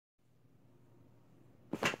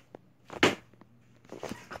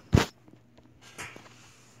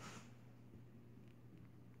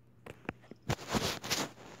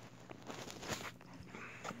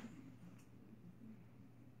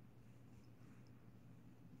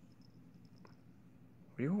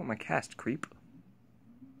do you want my cast, creep?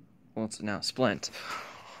 Well, it's now splint.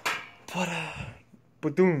 But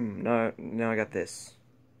boom! Now I got this.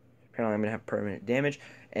 Apparently, I'm gonna have permanent damage,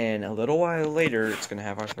 and a little while later, it's gonna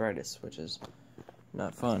have arthritis, which is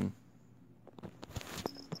not fun.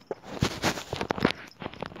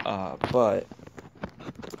 But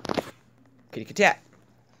kitty cat.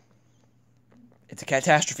 It's a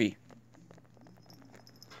catastrophe.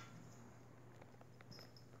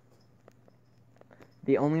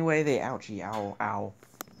 The only way they ouchie, ow,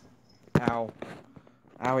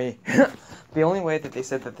 owie. The only way that they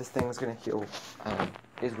said that this thing was gonna heal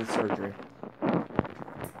is with surgery,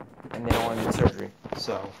 and they don't want to do surgery.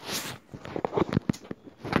 So,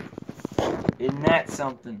 isn't that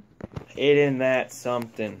something? Isn't that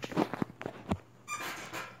something?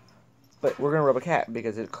 But we're gonna rub a cat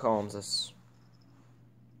because it calms us.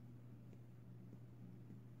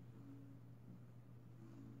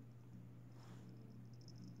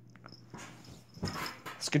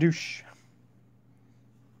 Skadoosh.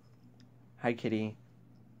 Hi, kitty.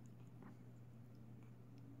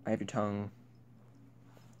 I have your tongue.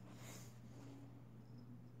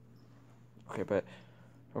 Okay,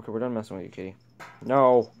 we're done messing with you, kitty.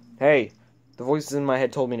 No! Hey! The voices in my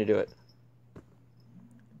head told me to do it.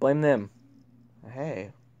 Blame them.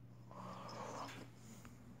 Hey.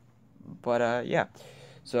 But, yeah.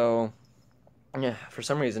 So, yeah, for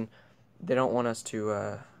some reason, they don't want us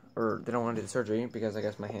to, or they don't want to do the surgery because I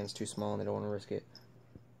guess my hand's too small and they don't want to risk it.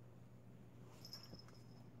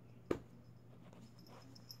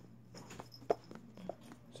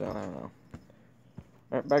 So, I don't know.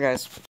 Alright, bye guys.